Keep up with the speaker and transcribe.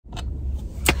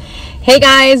Hey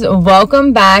guys,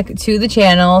 welcome back to the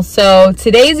channel. So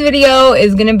today's video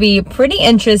is going to be pretty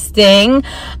interesting.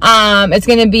 It's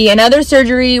going to be another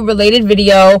surgery related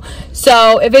video.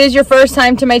 So if it is your first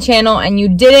time to my channel and you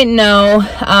didn't know,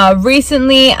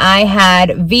 recently I had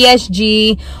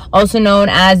VSG, also known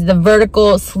as the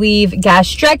vertical sleeve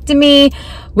gastrectomy,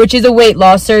 which is a weight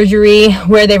loss surgery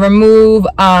where they remove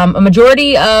a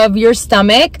majority of your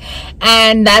stomach,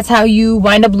 and that's how you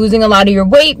wind up losing a lot of your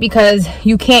weight because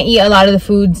you can't eat a lot of the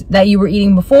foods that you were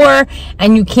eating before,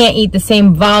 and you can't eat the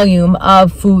same volume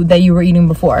of food that you were eating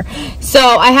before. So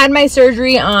I had my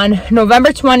surgery on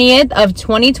November 20th of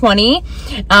 2020.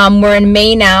 We're in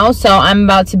May now, so I'm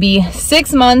about to be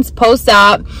 6 months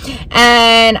post-op,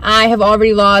 and I have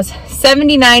already lost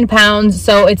 79 pounds.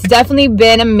 So it's definitely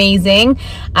been amazing.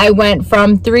 I went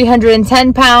from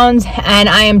 310 pounds and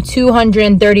I am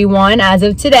 231 as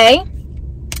of today.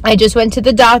 I just went to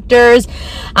the doctors.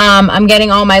 I'm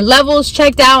getting all my levels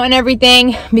checked out and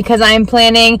everything because I am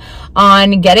planning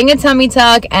on getting a tummy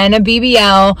tuck and a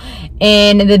BBL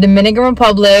in the Dominican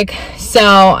Republic. So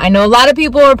I know a lot of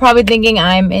people are probably thinking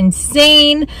I'm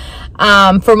insane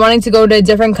for wanting to go to a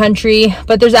different country,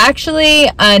 but there's actually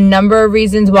a number of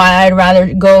reasons why I'd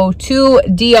rather go to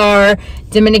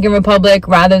Dominican Republic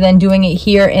rather than doing it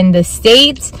here in the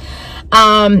States.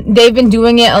 They've been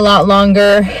doing it a lot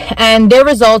longer and their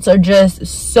results are just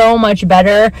so much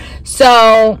better.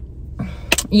 So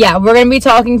yeah, we're going to be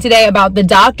talking today about the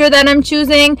doctor that I'm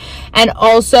choosing and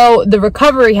also the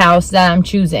recovery house that I'm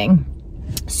choosing.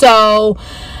 So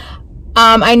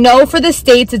I know for the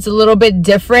States it's a little bit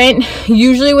different.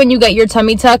 Usually when you get your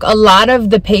tummy tuck, a lot of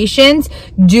the patients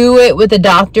do it with a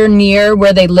doctor near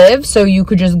where they live, so you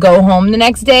could just go home the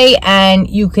next day and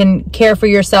you can care for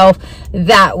yourself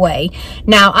that way.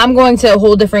 Now I'm going to a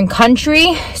whole different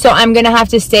country, so I'm gonna have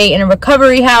to stay in a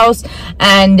recovery house,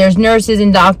 and there's nurses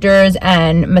and doctors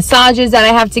and massages that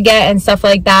I have to get and stuff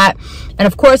like that. And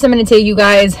of course I'm going to take you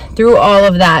guys through all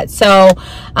of that. So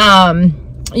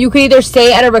you could either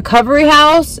stay at a recovery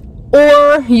house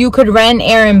or you could rent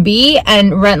Airbnb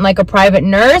and rent like a private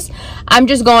nurse. I'm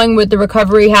just going with the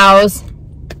recovery house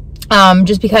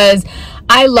just because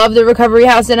I love the recovery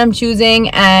house that I'm choosing,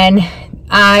 and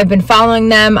I've been following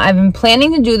them. I've been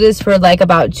planning to do this for like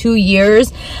about 2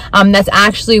 years. That's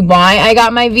actually why I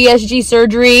got my VSG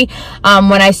surgery.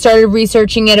 When I started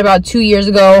researching it about 2 years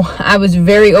ago, I was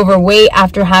very overweight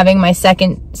after having my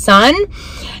second son.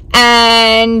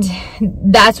 And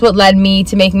that's what led me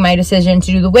to making my decision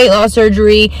to do the weight loss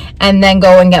surgery and then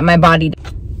go and get my body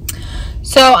done.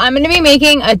 So I'm going to be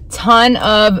making a ton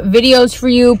of videos for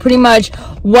you, pretty much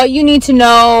what you need to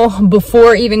know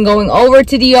before even going over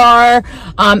to DR,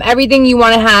 everything you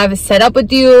want to have set up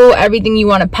with you, everything you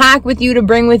want to pack with you to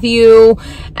bring with you,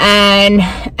 and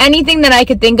anything that I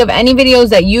could think of, any videos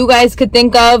that you guys could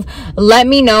think of, let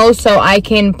me know so I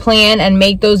can plan and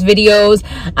make those videos.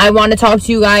 I want to talk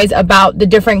to you guys about the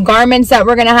different garments that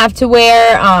we're going to have to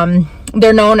wear.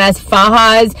 They're known as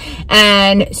fajas,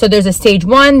 and so there's a stage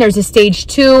 1, there's a stage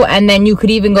 2, and then you could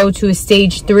even go to a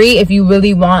stage 3 if you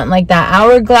really want like that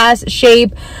hourglass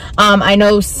shape. I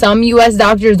know some US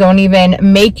doctors don't even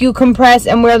make you compress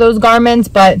and wear those garments,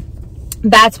 but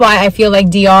that's why I feel like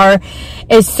DR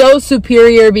is so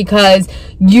superior, because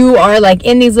you are like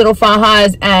in these little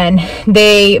fajas and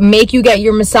they make you get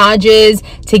your massages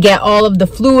to get all of the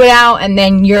fluid out, and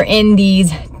then you're in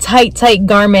these tight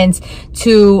garments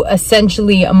to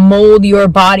essentially mold your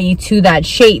body to that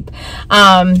shape.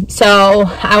 So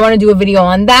I want to do a video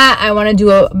on that. I want to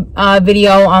do a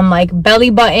video on like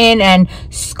belly button and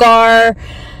scar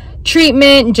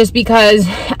treatment, just because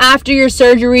after your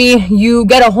surgery you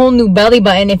get a whole new belly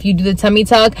button if you do the tummy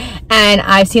tuck, and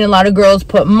I've seen a lot of girls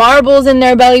put marbles in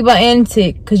their belly button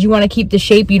because you want to keep the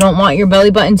shape, you don't want your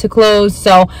belly button to close.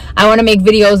 So I want to make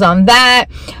videos on that,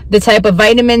 the type of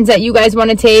vitamins that you guys want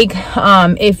to take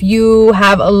if you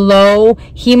have a low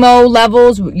hemo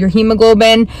levels, your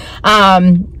hemoglobin.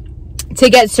 To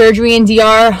get surgery in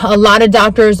DR, a lot of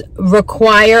doctors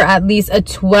require at least a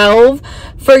 12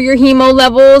 for your hemo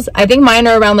levels. I think mine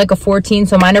are around like a 14,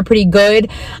 so mine are pretty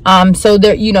good. So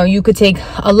there, you know, you could take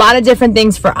a lot of different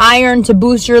things for iron to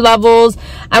boost your levels.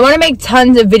 I want to make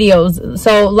tons of videos.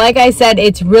 So like I said,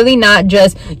 it's really not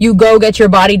just you go get your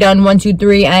body done 1, 2,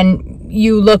 3 and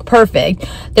you look perfect.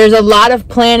 There's a lot of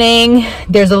planning,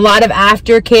 there's a lot of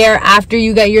aftercare after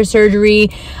you get your surgery,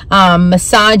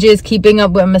 massages, keeping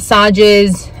up with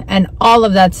massages and all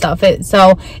of that stuff.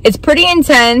 So it's pretty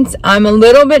intense. I'm a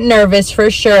little bit nervous for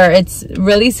sure. It's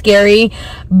really scary,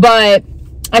 but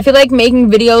I feel like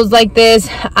making videos like this,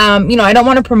 you know, I don't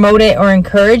want to promote it or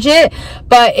encourage it,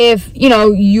 but if, you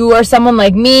know, you are someone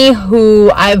like me who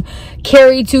I've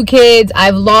carried 2 kids,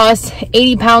 I've lost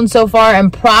 80 pounds so far, I'm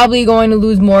probably going to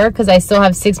lose more because I still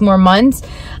have 6 more months.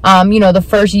 You know, the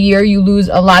first year you lose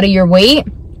a lot of your weight.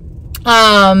 You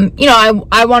know,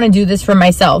 I want to do this for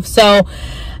myself. So,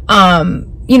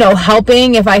 you know,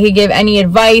 helping, if I could give any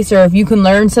advice or if you can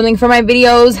learn something from my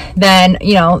videos, then,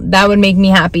 you know, that would make me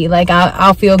happy. Like,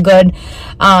 I'll feel good.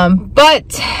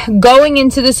 But going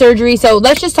into the surgery, so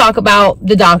let's just talk about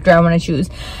the doctor I want to choose.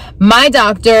 My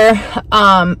doctor,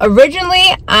 originally,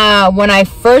 when I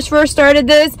first started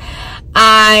this,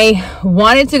 I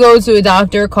wanted to go to a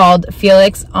doctor called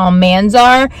Felix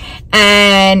Almanzar,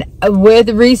 and with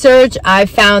research I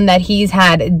found that he's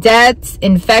had deaths,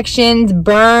 infections,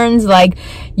 burns. Like,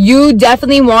 you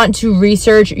definitely want to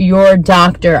research your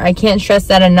doctor. I can't stress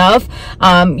that enough.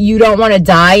 You don't want to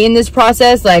die in this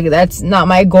process. Like, that's not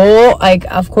my goal. Like,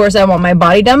 of course I want my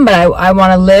body done, but I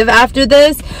want to live after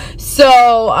this.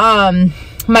 So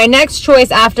my next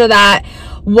choice after that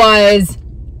was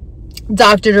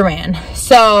Dr. Duran.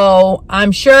 So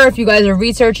I'm sure if you guys are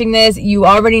researching this, you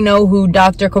already know who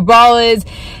Dr. Cabral is.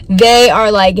 They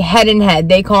are like head and head.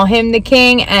 They call him the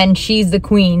king and she's the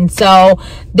queen. So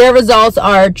their results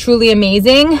are truly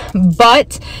amazing,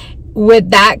 but with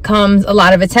that comes a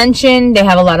lot of attention. They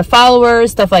have a lot of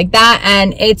followers, stuff like that,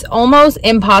 and it's almost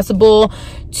impossible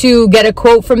to get a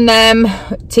quote from them,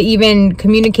 to even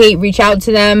communicate, reach out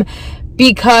to them,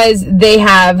 because they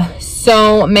have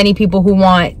so many people who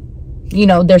want, you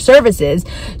know, their services.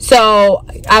 So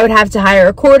I would have to hire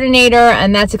a coordinator,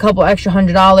 and that's a couple extra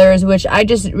 $100, which I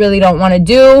just really don't want to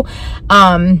do.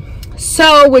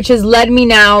 Which has led me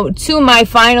now to my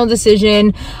final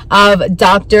decision of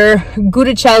Dr.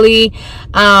 Guidicelli.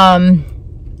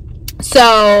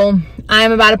 So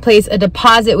I'm about to place a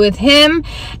deposit with him,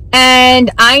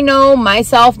 and I know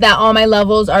myself that all my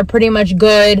levels are pretty much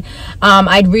good.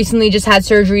 I'd recently just had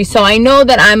surgery, so I know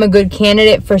that I'm a good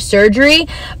candidate for surgery.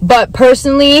 But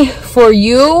personally, for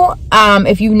you,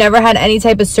 if you've never had any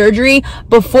type of surgery,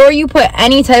 before you put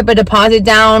any type of deposit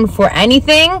down for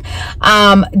anything,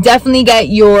 definitely get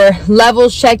your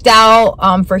levels checked out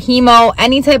for hemo,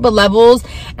 any type of levels,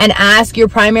 and ask your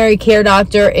primary care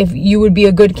doctor if you would be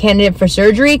a good candidate for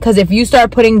surgery. Because if you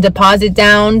start putting deposit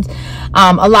down,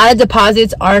 a lot of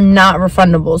deposits are not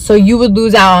refundable, so you would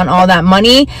lose out on all that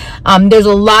money. There's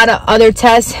a lot of other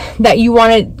tests that you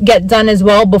want to get done as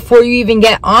well before you even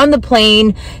get on the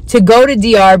plane to go to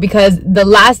DR, because the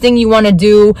last thing you want to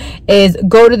do is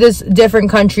go to this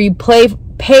different country,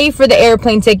 pay for the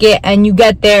airplane ticket, and you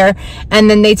get there and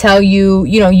then they tell you,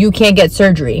 you know, you can't get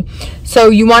surgery. So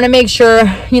you want to make sure,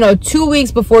 you know, 2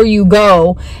 weeks before you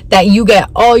go, that you get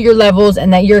all your levels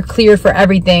and that you're cleared for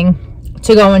everything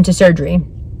to go into surgery.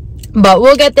 But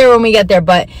we'll get there when we get there.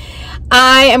 But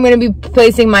I am going to be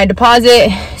placing my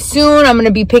deposit soon. I'm going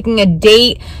to be picking a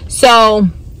date. So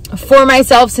for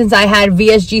myself, since I had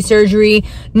VSG surgery,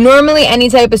 normally any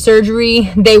type of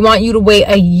surgery, they want you to wait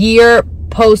a year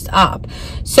post-op.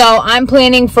 So I'm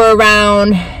planning for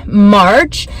around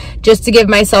March, just to give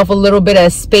myself a little bit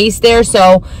of space there.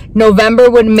 So November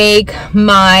would make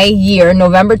my year.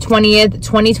 November 20th,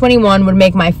 2021 would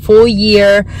make my full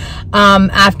year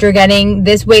after getting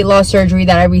this weight loss surgery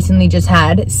that I recently just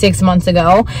had 6 months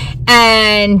ago.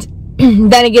 And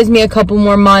then it gives me a couple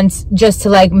more months just to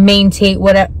like maintain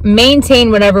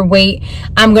whatever weight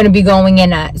I'm going to be going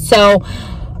in at. So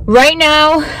right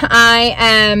now I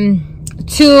am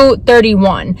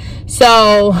 231,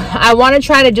 so I want to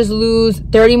try to just lose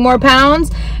 30 more pounds.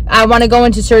 I want to go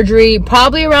into surgery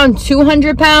probably around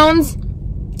 200 pounds,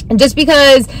 just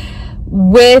because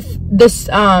with this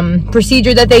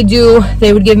procedure that they do,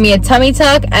 they would give me a tummy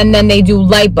tuck, and then they do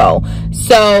lipo.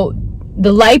 So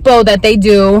the lipo that they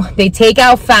do, they take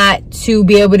out fat to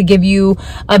be able to give you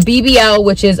a BBL,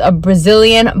 which is a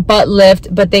Brazilian butt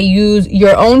lift, but they use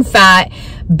your own fat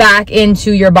back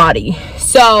into your body.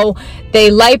 So they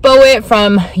lipo it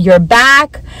from your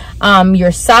back,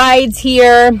 your sides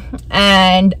here,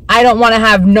 and I don't want to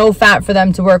have no fat for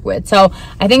them to work with. So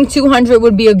I think 200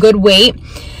 would be a good weight.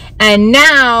 And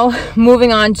now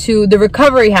moving on to the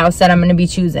recovery house that I'm going to be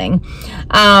choosing.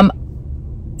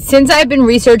 Since I've been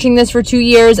researching this for 2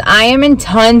 years, I am in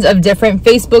tons of different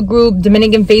Facebook groups,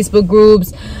 Dominican Facebook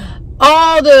groups,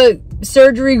 all the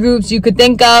surgery groups you could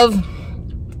think of.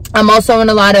 I'm also in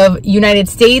a lot of United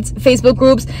States Facebook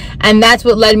groups, and that's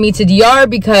what led me to DR,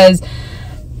 because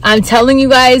I'm telling you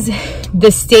guys,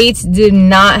 the States did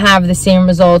not have the same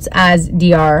results as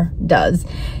DR does.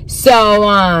 So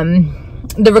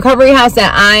the recovery house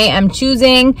that I am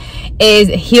choosing is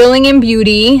Healing and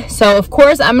Beauty. So of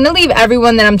course I'm going to leave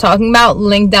everyone that I'm talking about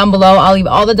linked down below. I'll leave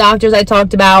all the doctors I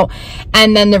talked about,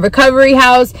 and then the recovery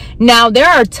house. Now there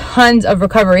are tons of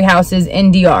recovery houses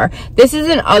in DR. This is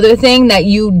another thing that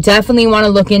you definitely want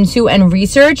to look into and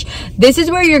research. This is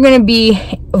where you're going to be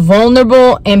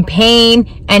vulnerable, in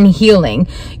pain, and healing.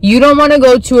 You don't want to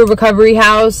go to a recovery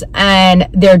house and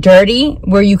they're dirty,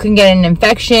 where you can get an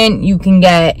infection, you can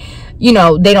get, you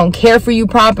know, they don't care for you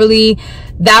properly.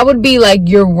 That would be like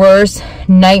your worst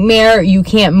nightmare. You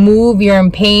can't move, you're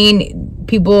in pain,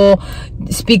 people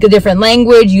speak a different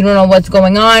language, you don't know what's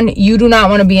going on. You do not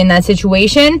want to be in that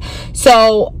situation.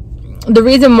 So the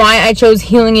reason why I chose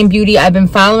Healing and Beauty, I've been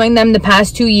following them the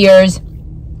past 2 years.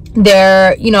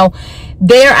 They're, you know,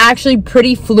 they're actually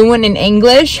pretty fluent in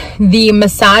English. The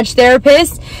massage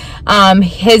therapist,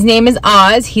 his name is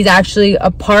Oz. He's actually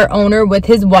a part owner with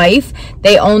his wife.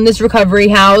 They own this recovery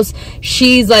house.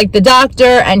 She's like the doctor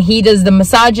and he does the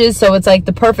massages. So it's like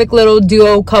the perfect little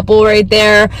duo couple right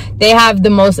there. They have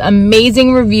the most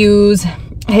amazing reviews.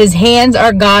 His hands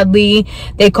are godly.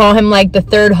 They call him like the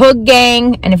third hook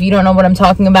gang. And if you don't know what I'm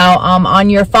talking about,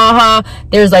 on your faja,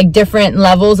 there's like different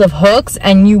levels of hooks,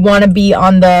 and you want to be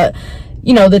on the,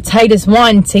 you know, the tightest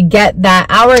one to get that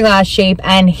hourglass shape,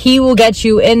 and he will get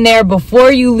you in there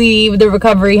before you leave the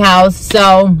recovery house.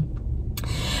 So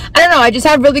I don't know, I just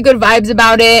have really good vibes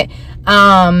about it.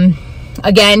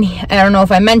 Again, I don't know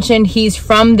if I mentioned, he's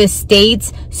from the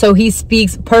States, so he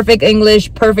speaks perfect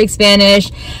English, perfect Spanish,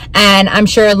 and I'm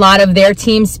sure a lot of their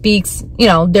team speaks, you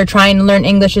know, they're trying to learn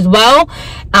English as well.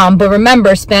 But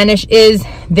remember, Spanish is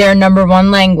their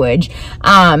 #1 language.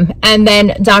 And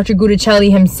then Dr.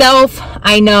 Guidicelli himself,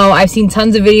 I know I've seen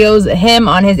tons of videos of him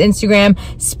on his Instagram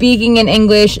speaking in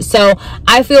English, so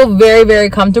I feel very, very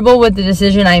comfortable with the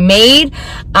decision I made.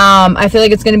 I feel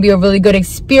like it's going to be a really good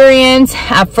experience.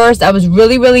 At first, I was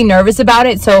really, really nervous about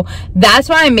it, so that's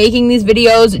why I'm making these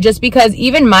videos, just because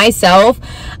even myself,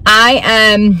 I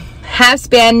am half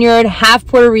Spaniard, half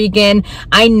Puerto Rican.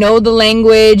 I know the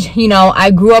language, you know,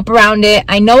 I grew up around it.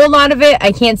 I know a lot of it.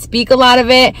 I can't speak a lot of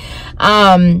it.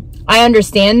 I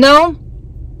understand though,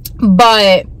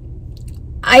 but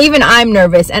I'm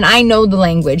nervous and I know the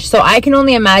language. So I can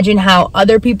only imagine how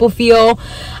other people feel,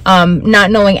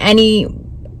 not knowing any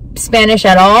Spanish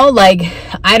at all. Like,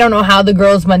 I don't know how the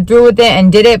girls went through with it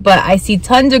and did it, but I see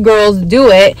tons of girls do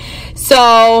it. So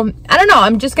I don't know,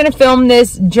 I'm just gonna film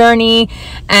this journey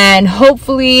and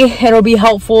hopefully it'll be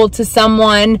helpful to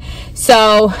someone.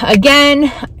 So again,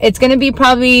 it's gonna be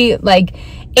probably like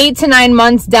 8 to 9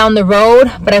 months down the road,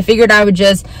 but I figured I would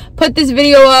just put this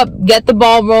video up, get the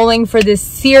ball rolling for this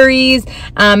series,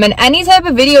 and any type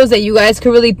of videos that you guys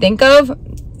could really think of,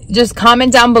 just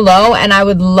comment down below and I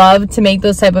would love to make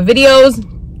those type of videos.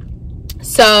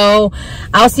 So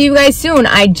I'll see you guys soon.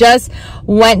 I just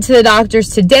went to the doctors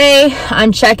today.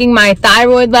 I'm checking my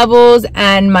thyroid levels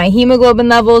and my hemoglobin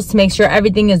levels to make sure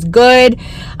everything is good.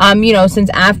 You know,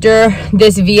 since after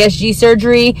this VSG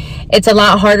surgery, it's a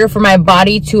lot harder for my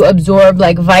body to absorb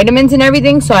like vitamins and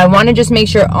everything. So I want to just make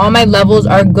sure all my levels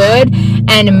are good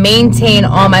and maintain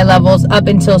all my levels up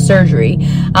until surgery.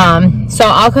 So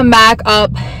I'll come back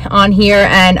up on here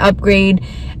and upgrade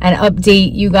and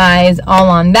update you guys all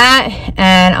on that,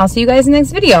 and I'll see you guys in the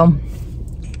next video.